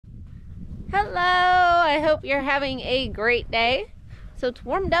Hello, I hope you're having a great day. So it's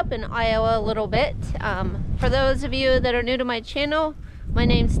warmed up in Iowa a little bit. For those of you that are new to my channel, my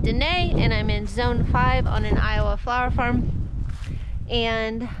name's Danae and I'm in Zone 5 on an Iowa flower farm.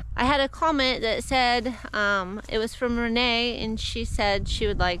 And I had a comment that said, it was from Renee, and she said she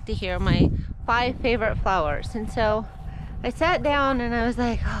would like to hear my 5 favorite flowers. And so I sat down and I was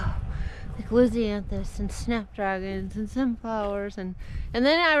like, oh, like lisianthus and snapdragons and sunflowers, and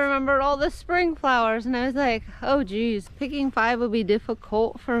then I remembered all the spring flowers, and I was like, oh geez, picking 5 would be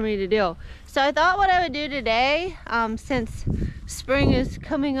difficult for me to do. So I thought what I would do today, since spring is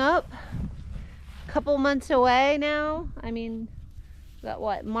coming up a couple months away now. I mean, got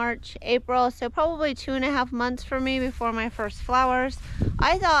what, March, April, so probably 2.5 months for me before my first flowers.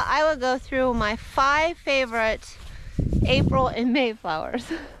 I thought I would go through my 5 favorite April and May flowers.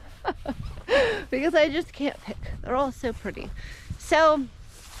 Because I just can't pick. They're all so pretty. So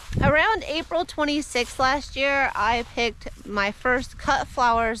around April 26th last year, I picked my first cut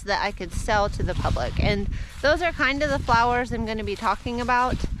flowers that I could sell to the public, and those are kind of the flowers I'm going to be talking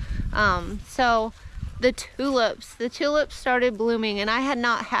about. So the tulips started blooming, and I had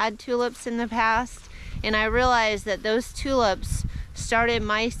not had tulips in the past, and I realized that those tulips started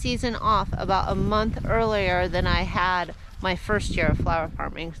my season off about a month earlier than I had my first year of flower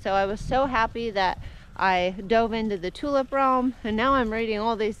farming. So I was so happy that I dove into the tulip realm, and now I'm reading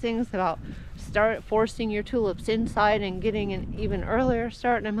all these things about start forcing your tulips inside and getting an even earlier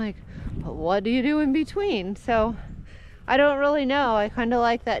start, and I'm like, but what do you do in between? So I don't really know. I kind of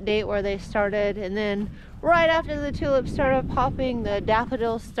like that date where they started, and then right after the tulips started popping, the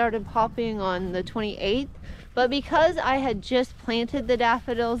daffodils started popping on the 28th. But because I had just planted the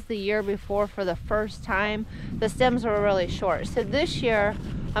daffodils the year before for the first time, the stems were really short. So this year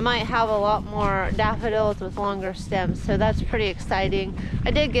I might have a lot more daffodils with longer stems, so that's pretty exciting.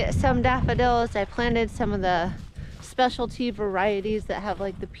 I did get some daffodils. I planted some of the specialty varieties that have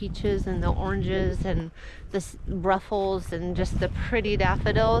like the peaches and the oranges and the ruffles and just the pretty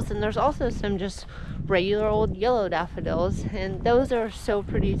daffodils, and there's also some just regular old yellow daffodils, and those are so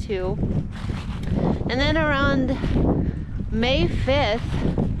pretty too. And then around May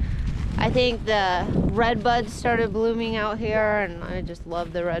 5th, I think the red buds started blooming out here, and I just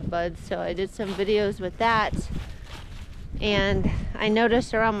love the red buds, so I did some videos with that. And I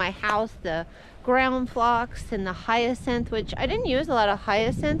noticed around my house the ground phlox and the hyacinth, which I didn't use a lot of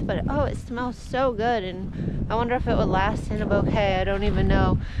hyacinth, but oh, it smells so good, and I wonder if it would last in a bouquet. I don't even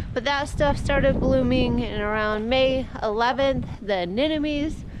know. But that stuff started blooming, and around May 11th, the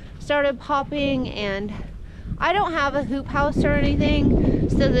anemones started popping, and I don't have a hoop house or anything,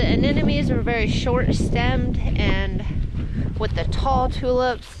 so the anemones were very short stemmed, and with the tall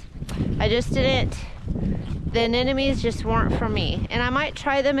tulips, I just didn't, the anemones just weren't for me. And I might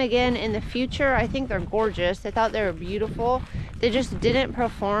try them again in the future. I think they're gorgeous. I thought they were beautiful. They just didn't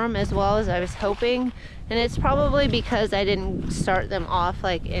perform as well as I was hoping, and it's probably because I didn't start them off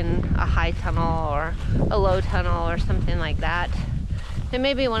like in a high tunnel or a low tunnel or something like that. And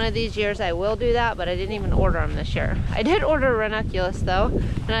maybe one of these years I will do that, but I didn't even order them this year. I did order ranunculus though,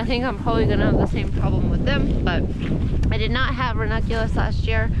 and I think I'm probably gonna have the same problem with them, but I did not have ranunculus last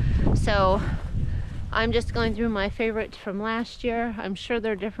year, so I'm just going through my favorites from last year. I'm sure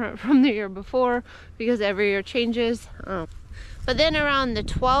they're different from the year before because every year changes. But then around the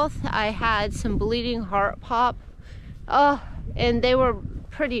 12th, I had some bleeding heart pop. Oh, and they were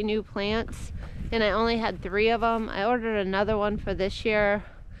pretty new plants, and I only had 3 of them. I ordered another one for this year.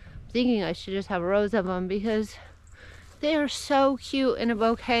 I'm thinking I should just have rows of them because they are so cute in a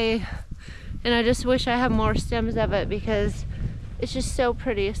bouquet, and I just wish I had more stems of it because it's just so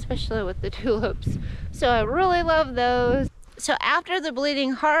pretty, especially with the tulips. So I really love those. So after the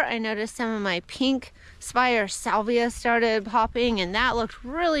bleeding heart, I noticed some of my pink spire salvia started popping, and that looked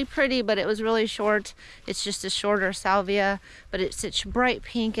really pretty, but it was really short. It's just a shorter salvia, but it's such bright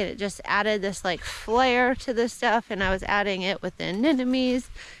pink, and it just added this like flare to the stuff. And I was adding it with the anemones,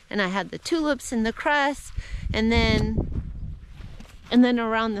 and I had the tulips in the crest, and then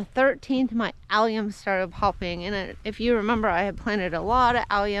around the 13th, my allium started popping. And if you remember, I had planted a lot of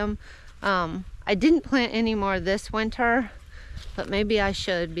allium. I didn't plant any more this winter, but maybe I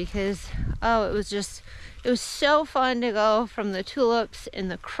should, because oh, it was so fun to go from the tulips and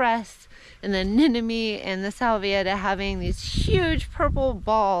the crest and the anemone and the salvia to having these huge purple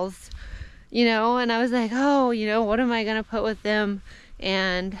balls, you know. And I was like, oh, you know, what am I gonna put with them?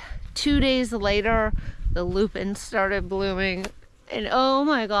 And 2 days later, the lupine started blooming, and oh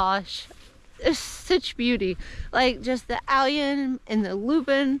my gosh, it's such beauty. Like just the allium and the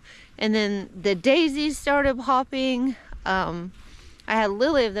lupine, and then the daisies started popping. I had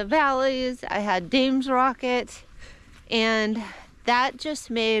Lily of the Valleys, I had Dames Rocket, and that just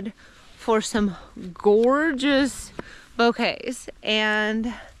made for some gorgeous bouquets.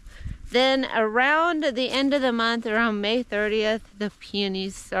 And then around the end of the month, around May 30th, the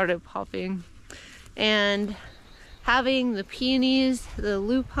peonies started popping. And having the peonies, the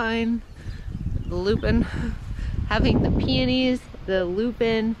lupine, having the peonies, the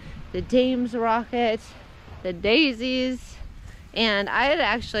lupine, the Dames Rocket, the daisies, and I had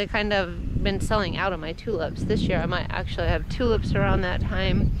actually kind of been selling out of my tulips. This year I might actually have tulips around that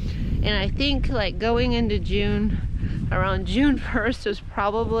time. And I think like going into June, around June 1st is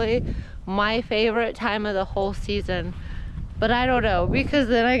probably my favorite time of the whole season. But I don't know, because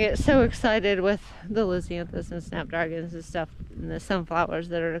then I get so excited with the lisianthus and snapdragons and stuff, and the sunflowers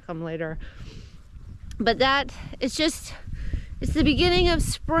that are to come later. But that, it's the beginning of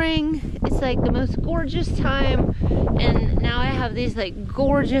spring. It's like the most gorgeous time, and now I have these like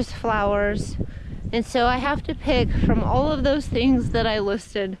gorgeous flowers. And so I have to pick from all of those things that I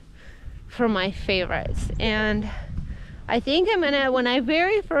listed for my favorites. And I think I'm gonna, when I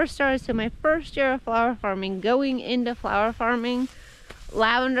very first started, so my first year of flower farming, going into flower farming,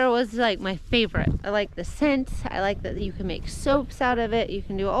 lavender was like my favorite. I like the scent. I like that you can make soaps out of it. You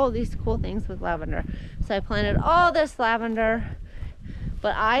can do all these cool things with lavender. So I planted all this lavender,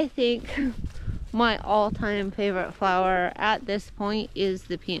 but I think my all-time favorite flower at this point is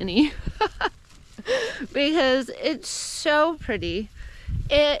the peony. Because it's so pretty.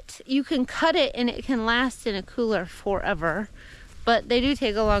 You can cut it and it can last in a cooler forever, but they do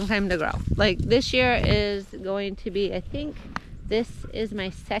take a long time to grow. Like this year is going to be, I think this is my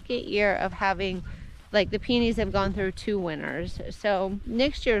second year of having, like the peonies have gone through 2 winters. So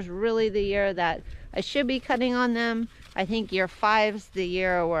next year is really the year that I should be cutting on them. I think year 5's the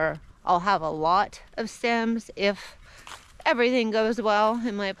year where I'll have a lot of stems if everything goes well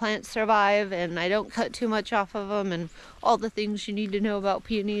and my plants survive and I don't cut too much off of them and all the things you need to know about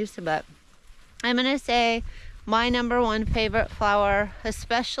peonies. But I'm gonna say my #1 favorite flower,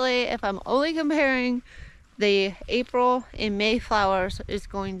 especially if I'm only comparing the April and May flowers, is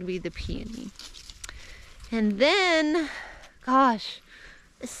going to be the peony. And then, gosh,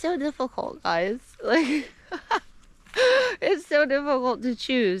 it's so difficult, guys. Like, it's so difficult to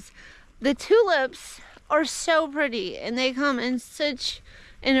choose. The tulips are so pretty, and they come in such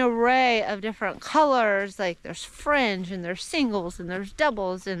an array of different colors. Like there's fringe and there's singles and there's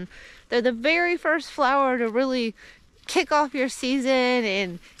doubles, and they're the very first flower to really kick off your season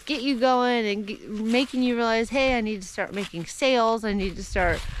and get you going and making you realize, hey, I need to start making sales. I need to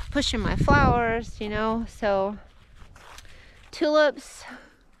start pushing my flowers, you know. So tulips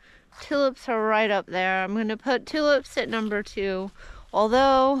are right up there. I'm gonna put tulips at #2,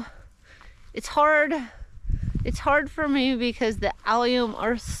 although it's hard for me because the allium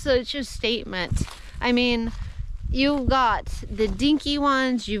are such a statement. I mean, you've got the dinky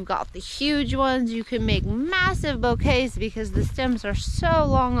ones, you've got the huge ones. You can make massive bouquets because the stems are so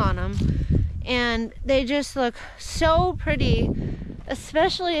long on them, and they just look so pretty,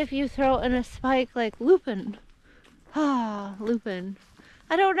 especially if you throw in a spike like lupine. Ah, lupine.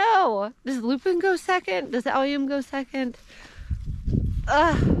 I don't know. Does lupine go second? Does allium go second?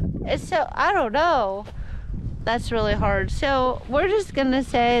 It's so, I don't know. That's really hard. So we're just gonna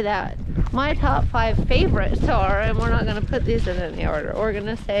say that my top 5 favorites are, and we're not gonna put these in any order, we're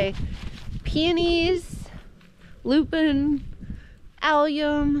gonna say peonies, lupine,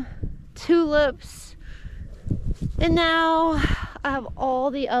 allium, tulips, and now I have all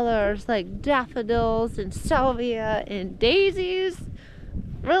the others like daffodils and salvia and daisies.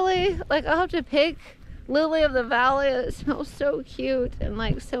 Really? Like I'll have to pick Lily of the Valley. It smells so cute, and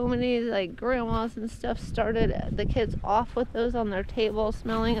like so many like grandmas and stuff started the kids off with those on their table,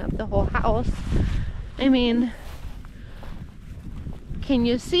 smelling up the whole house. I mean, can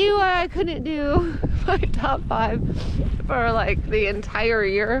you see why I couldn't do my top 5 for like the entire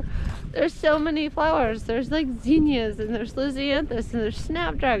year? There's so many flowers. There's like zinnias, and there's lisianthus, and there's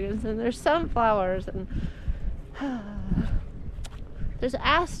snapdragons, and there's sunflowers, and there's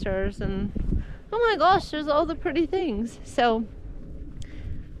asters, and oh my gosh, there's all the pretty things. So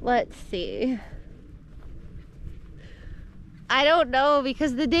let's see. I don't know,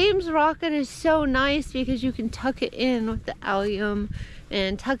 because the Dames Rocket is so nice because you can tuck it in with the allium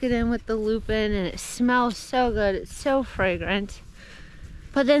and tuck it in with the lupine, and it smells so good. It's so fragrant.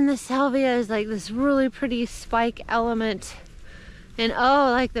 But then the salvia is like this really pretty spike element. And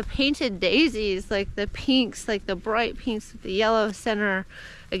oh, like the painted daisies, like the pinks, like the bright pinks with the yellow center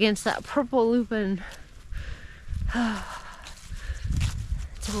against that purple lupine.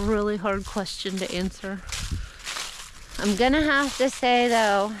 It's a really hard question to answer. I'm gonna have to say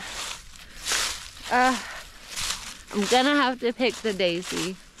though, I'm gonna have to pick the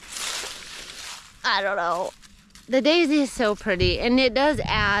daisy. I don't know. The daisy is so pretty, and it does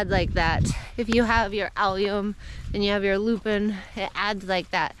add like that. If you have your allium and you have your lupine, it adds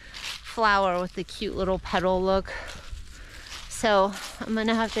like that flower with the cute little petal look. So I'm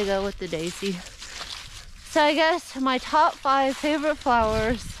gonna have to go with the daisy. So I guess my top 5 favorite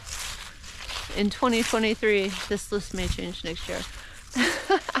flowers in 2023, this list may change next year,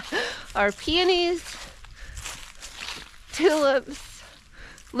 are peonies, tulips,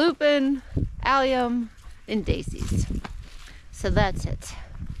 lupine, allium, and daisies. So that's it.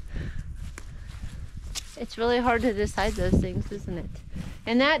 It's really hard to decide those things, isn't it?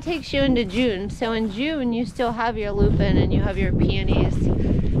 And that takes you into June. So in June, you still have your lupine and you have your peonies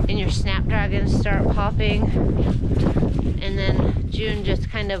and your snapdragons start popping. And then June, just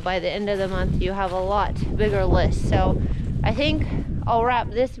kind of by the end of the month, you have a lot bigger list. So I think I'll wrap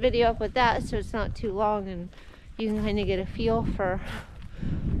this video up with that so it's not too long and you can kind of get a feel for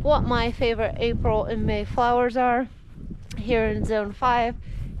what my favorite April and May flowers are here in Zone 5.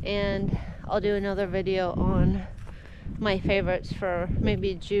 And I'll do another video on my favorites for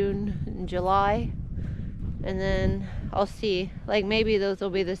maybe June and July. And then I'll see, like maybe those will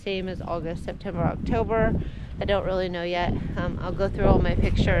be the same as August, September, October. I don't really know yet. I'll go through all my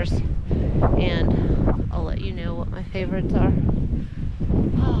pictures and I'll let you know what my favorites are.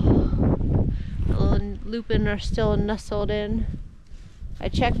 Oh, the little lupine are still nestled in. I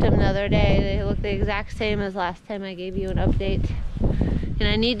checked them the other day. They look the exact same as last time I gave you an update. And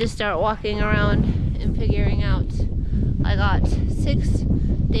I need to start walking around and figuring out. I got 6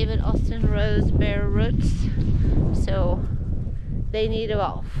 David Austin rose bare roots. So they need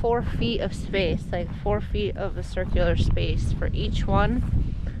about 4 feet of space, like 4 feet of a circular space for each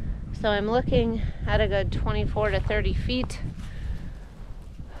one. So I'm looking at a good 24 to 30 feet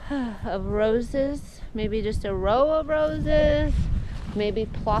of roses, maybe just a row of roses, maybe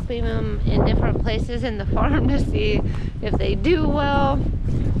plopping them in different places in the farm to see if they do well.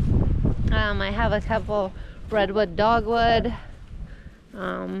 I have a couple redwood dogwood.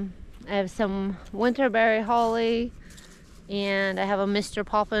 I have some winterberry holly, and I have a Mr.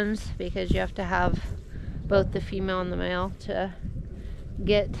 Poppins because you have to have both the female and the male to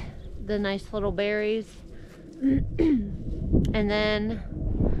get the nice little berries. And then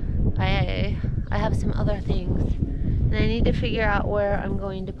I have some other things, and I need to figure out where I'm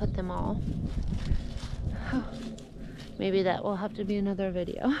going to put them all. Maybe that will have to be another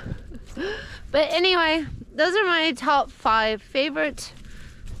video. But anyway, those are my top 5 favorite,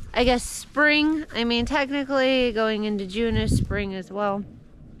 I guess, spring. I mean, technically going into June is spring as well.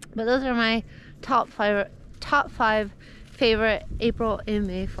 But those are my top 5 favorite April and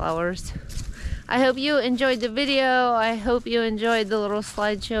May flowers. I hope you enjoyed the video. I hope you enjoyed the little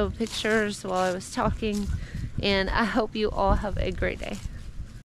slideshow pictures while I was talking. And I hope you all have a great day.